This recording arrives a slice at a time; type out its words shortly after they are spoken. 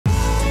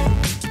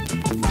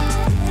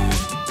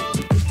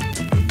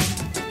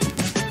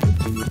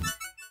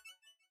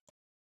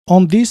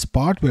On this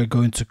part, we're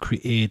going to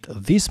create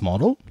this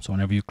model. So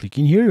whenever you click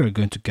in here, you're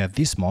going to get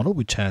this model,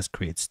 which has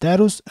create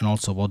status. And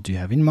also, what do you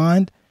have in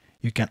mind?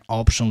 You can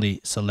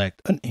optionally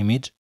select an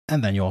image,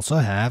 and then you also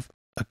have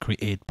a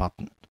create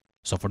button.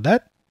 So for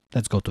that,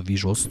 let's go to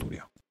Visual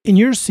Studio. In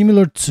here,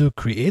 similar to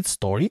create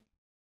story,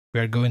 we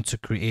are going to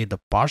create a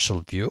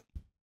partial view.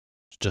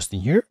 Just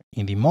in here,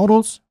 in the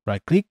models,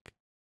 right click,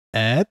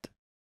 add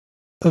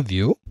a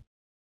view,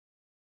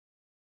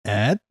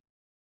 add,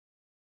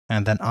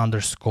 and then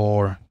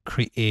underscore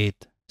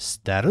create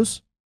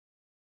status,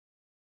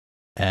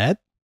 add.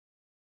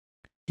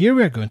 Here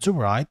we are going to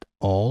write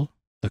all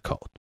the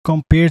code.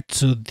 Compared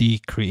to the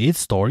create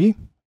story,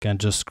 you can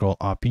just scroll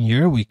up in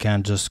here. We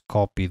can just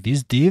copy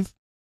this div,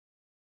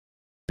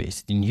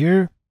 paste it in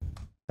here.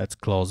 Let's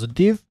close the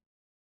div.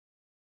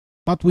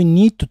 But we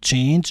need to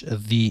change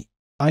the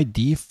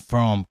ID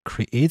from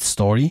create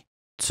story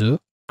to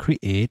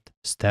create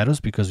status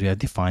because we have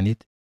defined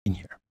it in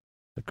here.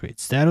 So create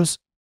status,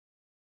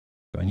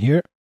 go in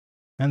here,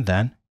 and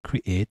then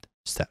create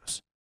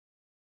status.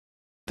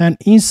 Then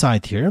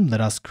inside here,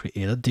 let us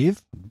create a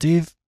div,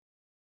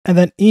 and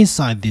then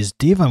inside this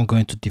div, I'm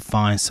going to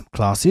define some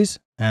classes.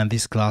 And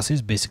these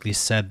classes basically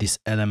set this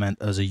element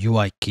as a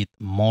UIKit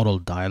modal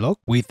dialog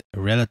with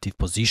relative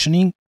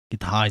positioning.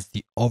 It hides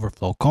the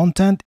overflow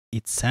content.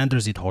 It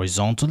centers it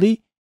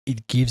horizontally.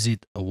 It gives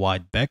it a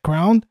white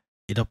background.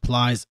 It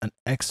applies an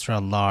extra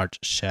large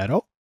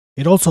shadow.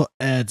 It also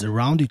adds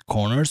rounded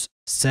corners,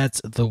 sets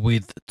the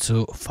width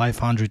to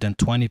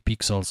 520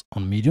 pixels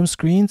on medium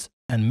screens,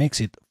 and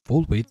makes it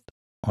full width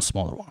on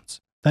smaller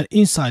ones. Then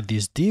inside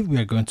this div, we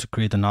are going to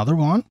create another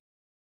one.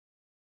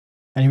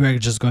 And we are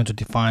just going to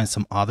define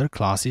some other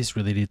classes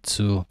related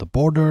to the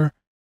border,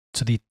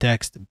 to the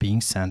text being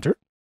centered.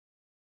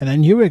 And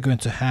then here we're going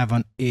to have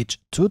an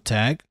h2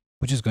 tag,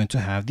 which is going to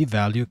have the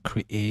value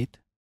create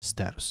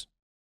status.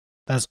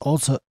 Let's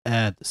also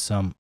add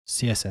some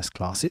CSS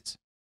classes.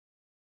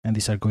 And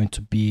these are going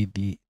to be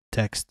the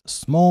text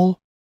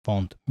small,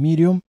 font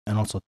medium, and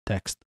also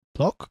text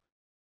block.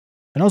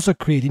 And also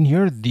create in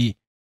here the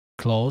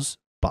close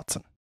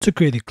button. To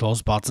create the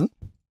close button,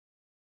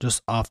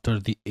 just after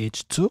the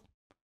h2,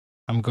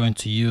 I'm going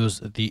to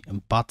use the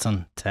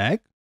button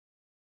tag.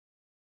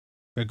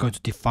 We're going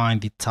to define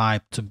the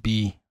type to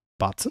be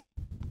button.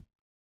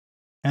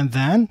 And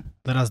then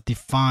let us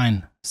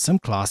define some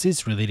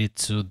classes related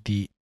to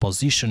the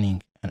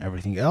positioning and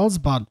everything else.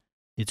 But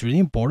it's really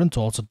important to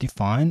also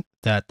define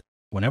that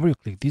whenever you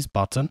click this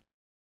button,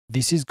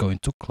 this is going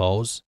to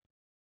close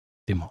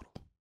the model.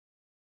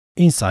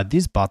 Inside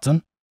this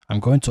button, I'm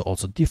going to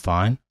also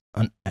define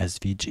an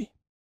SVG.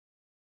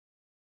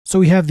 So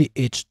we have the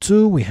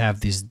h2, we have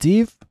this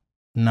div.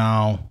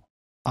 Now,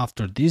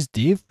 after this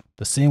div,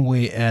 the same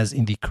way as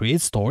in the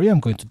create story, I'm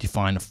going to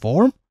define a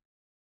form,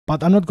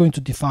 but I'm not going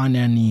to define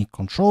any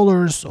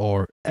controllers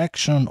or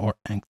action or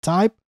enc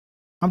type.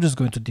 I'm just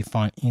going to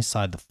define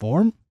inside the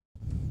form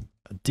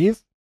a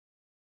div.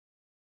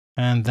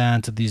 And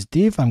then to this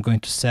div, I'm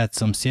going to set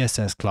some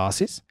CSS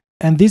classes.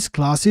 And these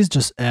classes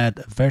just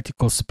add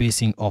vertical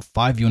spacing of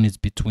 5 units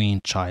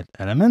between child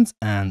elements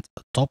and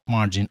a top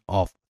margin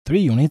of 3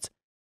 units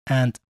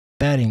and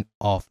padding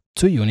of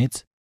 2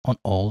 units on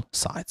all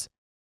sides.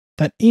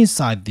 Then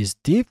inside this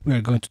div, we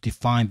are going to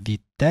define the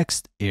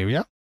text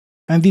area.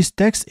 And this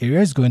text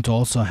area is going to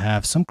also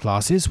have some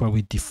classes where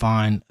we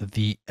define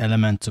the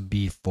element to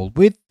be full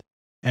width,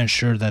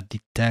 ensure that the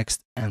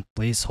text and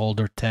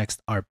placeholder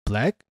text are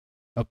black,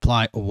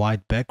 apply a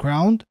white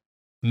background,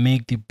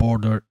 make the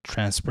border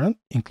transparent,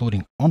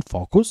 including on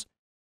focus.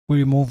 We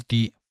remove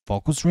the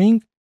focus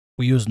ring.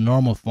 We use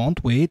normal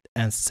font weight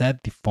and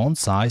set the font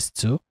size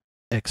to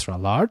extra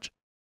large.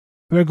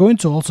 We're going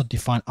to also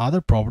define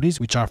other properties,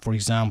 which are, for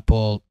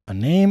example, a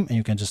name, and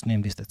you can just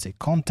name this, let's say,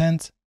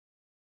 content.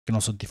 You can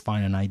also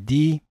define an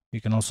ID.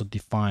 You can also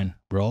define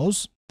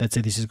rows. Let's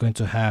say this is going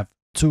to have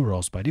 2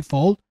 rows by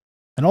default,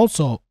 and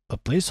also a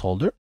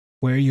placeholder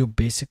where you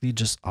basically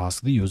just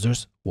ask the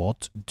users,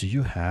 what do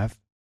you have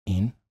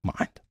in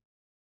mind?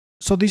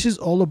 So this is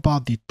all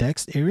about the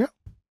text area.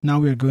 Now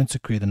we are going to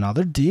create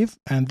another div,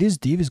 and this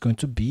div is going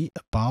to be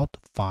about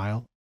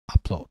file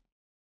upload.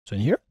 So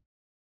in here,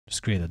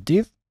 just create a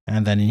div,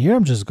 and then in here,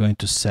 I'm just going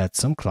to set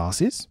some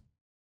classes.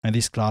 And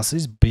these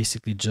classes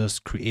basically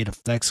just create a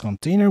flex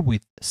container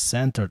with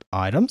centered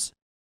items,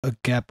 a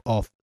gap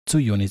of 2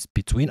 units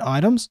between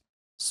items,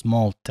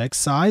 small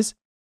text size,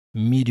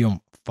 medium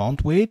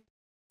font weight,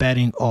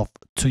 padding of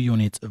 2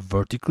 units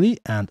vertically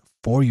and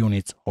 4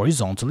 units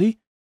horizontally,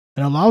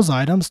 and allows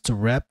items to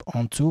wrap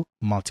onto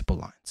multiple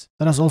lines.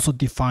 Let us also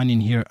define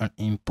in here an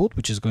input,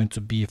 which is going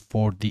to be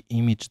for the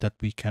image that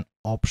we can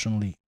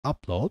optionally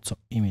upload. So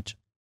image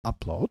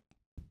upload.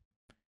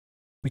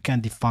 We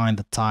can define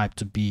the type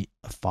to be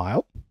a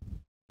file.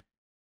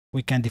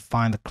 We can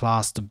define the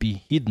class to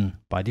be hidden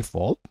by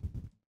default.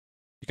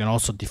 You can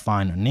also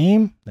define a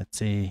name, let's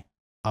say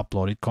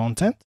uploaded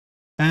content.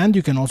 And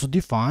you can also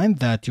define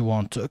that you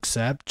want to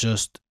accept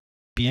just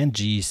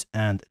PNGs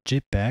and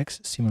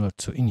JPEGs similar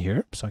to in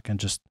here. So I can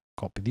just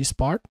copy this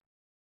part.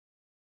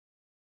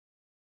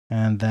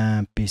 and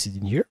then paste it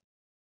in here.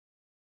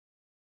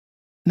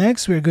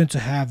 Next, we're going to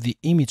have the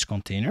image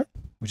container,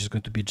 which is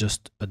going to be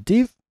just a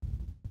div.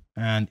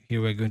 And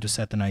here we're going to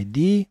set an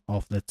ID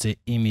of, let's say,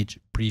 image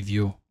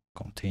preview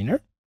container,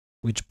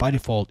 which by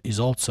default is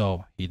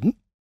also hidden.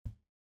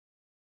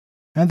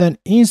 And then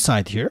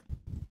inside here,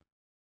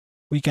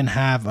 we can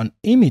have an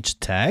image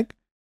tag.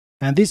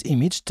 And this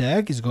image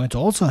tag is going to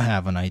also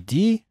have an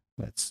ID.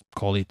 Let's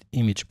call it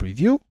image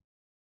preview,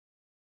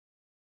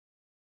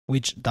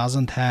 which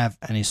doesn't have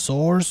any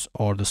source,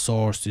 or the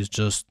source is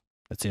just,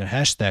 let's say, a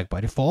hashtag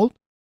by default.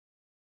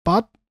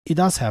 But it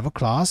does have a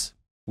class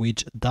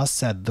which does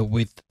set the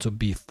width to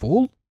be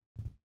full,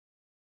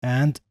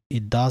 and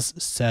it does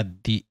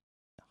set the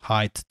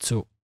height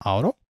to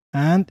auto,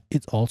 and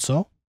it's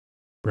also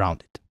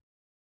rounded.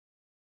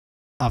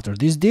 After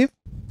this div,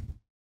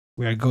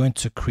 we are going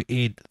to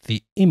create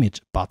the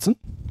image button.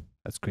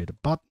 Let's create a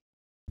button.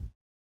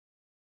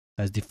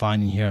 Let's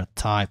define in here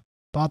type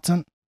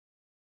button.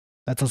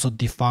 Let's also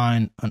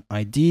define an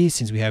ID,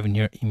 since we have in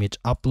here image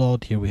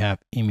upload. Here we have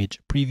image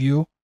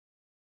preview.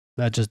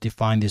 Let's just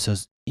define this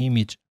as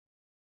image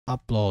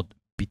upload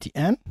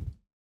btn.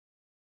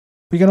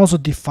 We can also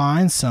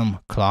define some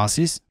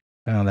classes,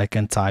 and I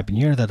can type in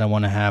here that I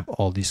want to have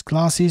all these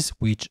classes,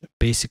 which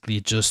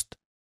basically just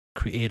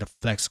create a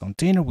flex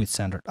container with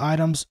centered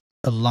items,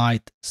 a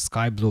light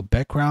sky blue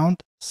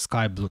background,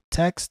 sky blue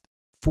text,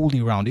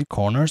 fully rounded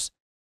corners,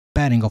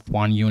 padding of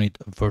 1 unit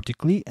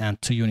vertically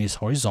and 2 units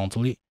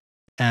horizontally,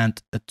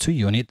 and a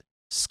 2-unit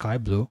sky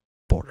blue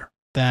border.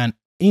 Then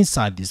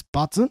inside this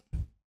button,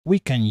 we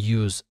can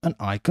use an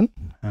icon,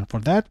 and for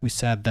that we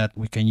said that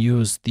we can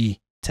use the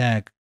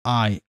tag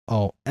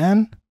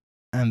ION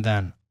and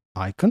then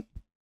icon.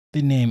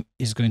 The name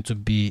is going to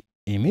be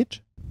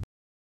image,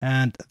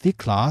 and the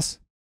class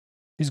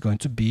is going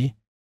to be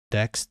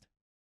text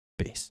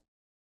base.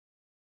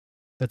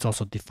 Let's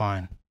also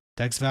define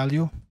text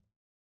value,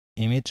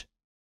 image,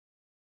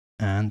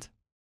 and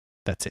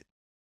that's it.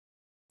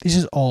 This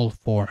is all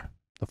for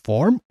the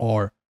form,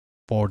 or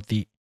for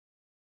the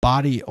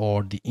body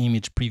or the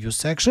image preview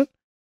section,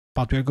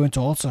 but we're going to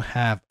also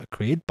have a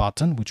create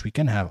button, which we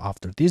can have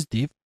after this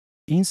div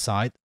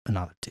inside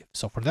another div.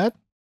 So for that,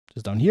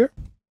 just down here,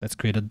 let's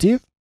create a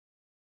div.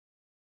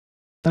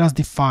 Let us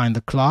define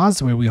the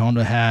class where we want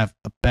to have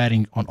a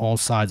padding on all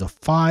sides of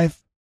 5.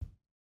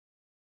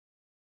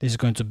 This is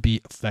going to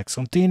be a flex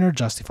container,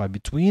 justify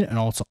between, and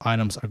also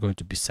items are going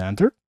to be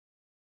centered.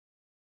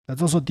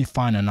 Let's also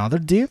define another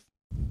div,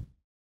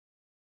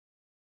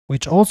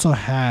 which also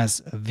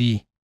has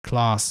the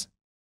class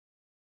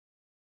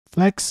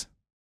flex,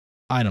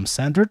 item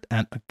centered,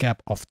 and a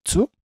gap of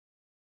 2.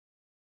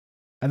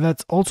 And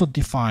let's also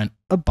define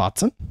a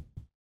button.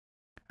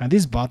 And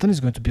this button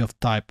is going to be of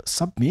type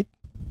submit,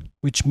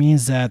 which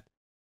means that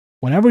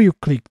whenever you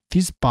click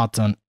this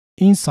button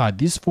inside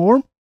this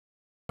form,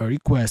 a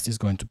request is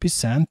going to be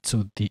sent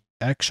to the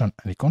action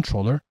and the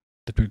controller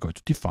that we're going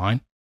to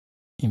define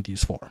in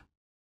this form.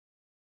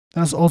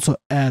 Let's also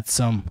add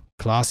some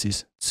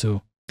classes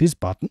to this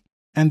button.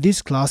 And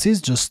these classes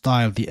just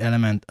style the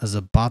element as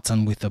a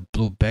button with a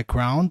blue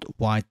background,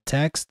 white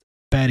text,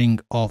 padding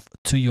of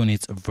 2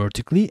 units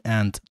vertically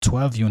and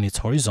 12 units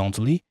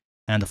horizontally,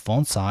 and a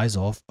font size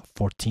of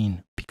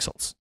 14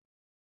 pixels.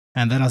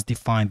 And let us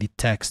define the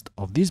text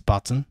of this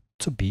button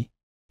to be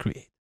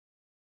create.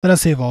 Let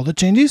us save all the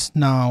changes.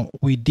 Now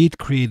we did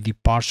create the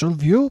partial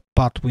view,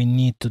 but we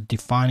need to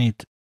define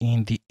it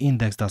in the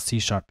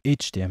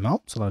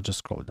index.c#html. So let's just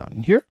scroll down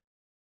in here,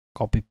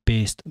 copy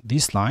paste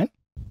this line,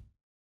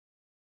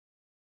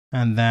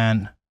 and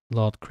then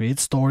load create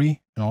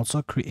story and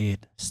also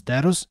create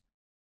status,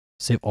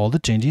 save all the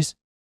changes,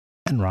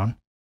 and run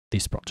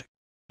this project.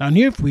 Now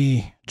here, if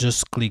we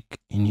just click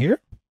in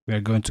here, we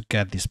are going to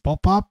get this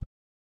pop-up.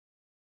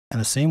 And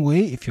the same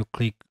way, if you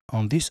click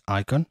on this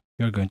icon,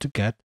 you're going to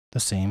get the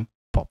same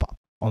pop-up.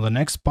 On the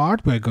next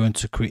part, we're going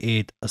to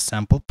create a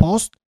sample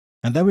post,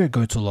 and then we're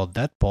going to load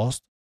that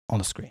post on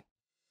the screen.